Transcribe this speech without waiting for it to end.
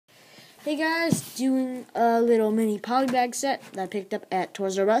Hey guys, doing a little mini polybag set that I picked up at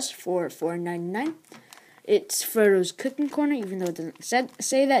Toyrus for $4.99. It's Frodo's Cooking Corner, even though it doesn't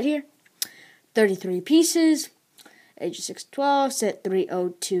say that here. 33 pieces, age 6 to 12, set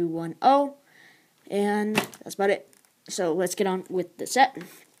 30210, and that's about it. So let's get on with the set.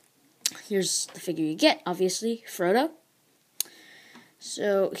 Here's the figure you get, obviously, Frodo.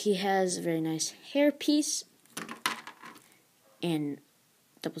 So he has a very nice hair piece and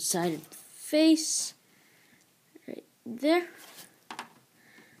double-sided face right there.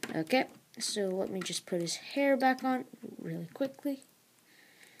 Okay, so let me just put his hair back on really quickly.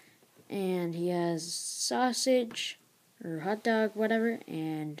 And he has sausage or hot dog, whatever,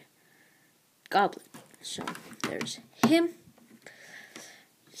 and goblet. So there's him.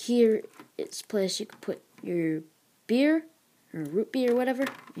 Here it's a place you can put your beer or root beer or whatever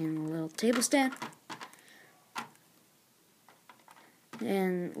in a little table stand.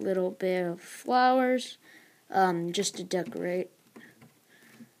 And a little bit of flowers, just to decorate.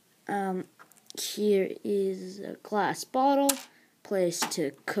 Here is a glass bottle, place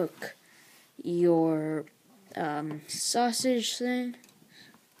to cook your sausage thing.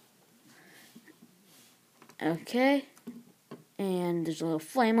 Okay, and there's a little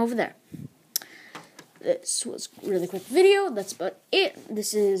flame over there. This was a really quick video. That's about it.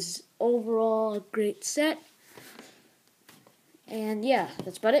 This is overall a great set. And yeah,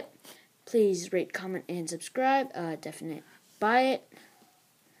 that's about it. Please rate, comment, and subscribe. Definitely buy it.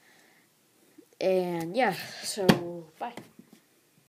 And yeah, so bye.